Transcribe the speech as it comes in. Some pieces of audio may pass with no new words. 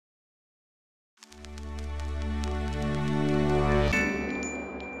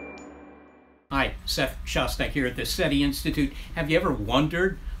Hi, Seth Shostak here at the SETI Institute. Have you ever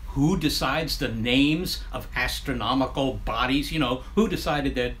wondered who decides the names of astronomical bodies? You know, who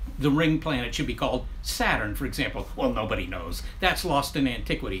decided that the ring planet should be called Saturn, for example? Well, nobody knows. That's lost in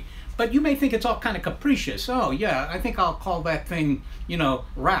antiquity. But you may think it's all kind of capricious. Oh, yeah, I think I'll call that thing,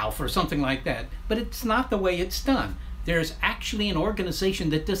 Ralph or something like that. But it's not the way it's done. There's actually an organization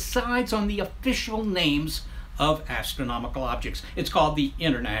that decides on the official names of astronomical objects. It's called the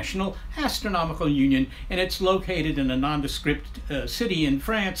International Astronomical Union, and it's located in a nondescript city in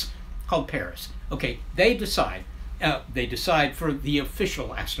France called Paris. Okay, they decide for the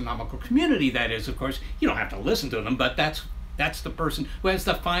official astronomical community, that is, of course. You don't have to listen to them, but that's the person who has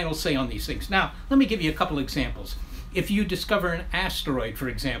the final say on these things. Now, let me give you a couple examples. If you discover an asteroid, for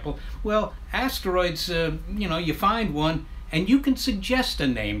example, well, asteroids, you find one, and you can suggest a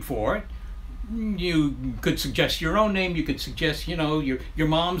name for it. You could suggest your own name, you could suggest, your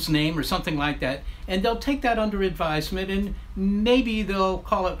mom's name or something like that, and they'll take that under advisement, and maybe they'll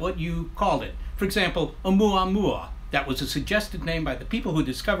call it what you called it. For example, Oumuamua. That was a suggested name by the people who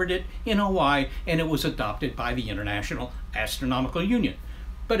discovered it in Hawaii, and it was adopted by the International Astronomical Union.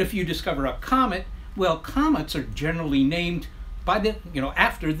 But if you discover a comet, well, comets are generally named by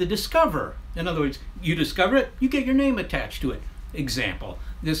after the discoverer. In other words, you discover it, you get your name attached to it. Example,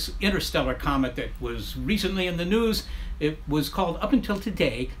 this interstellar comet that was recently in the news, it was called up until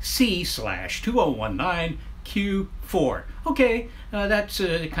today C/2019Q4. Okay, that's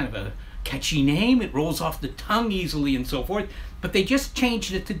kind of a catchy name. It rolls off the tongue easily and so forth, but they just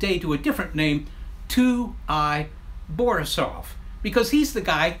changed it today to a different name, 2I Borisov, because he's the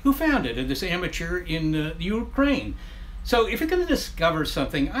guy who found it, this amateur in Ukraine. So if you're going to discover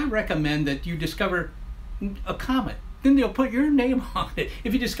something, I recommend that you discover a comet. Then they'll put your name on it.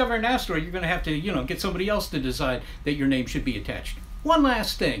 If you discover an asteroid, you're going to have to, get somebody else to decide that your name should be attached. One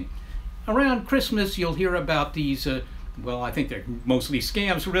last thing. Around Christmas, you'll hear about these, well, I think they're mostly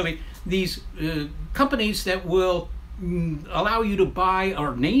scams, really. These companies that will allow you to buy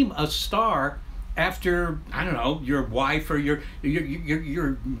or name a star after, I don't know, your wife or your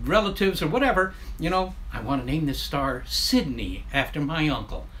relatives or whatever. I want to name this star Sydney after my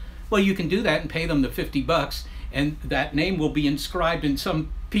uncle. Well, you can do that and pay them the $50. And that name will be inscribed in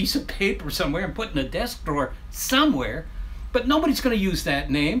some piece of paper somewhere and put in a desk drawer somewhere, but nobody's going to use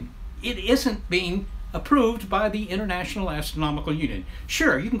that name. It isn't being approved by the International Astronomical Union.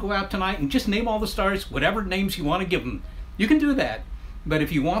 Sure, you can go out tonight and just name all the stars, whatever names you want to give them. You can do that, but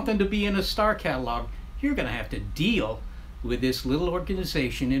if you want them to be in a star catalog, you're going to have to deal with this little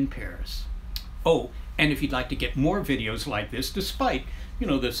organization in Paris. Oh, and if you'd like to get more videos like this, despite,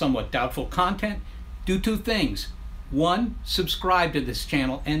 the somewhat doubtful content, do two things. One, subscribe to this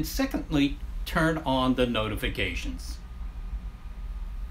channel, and secondly, turn on the notifications.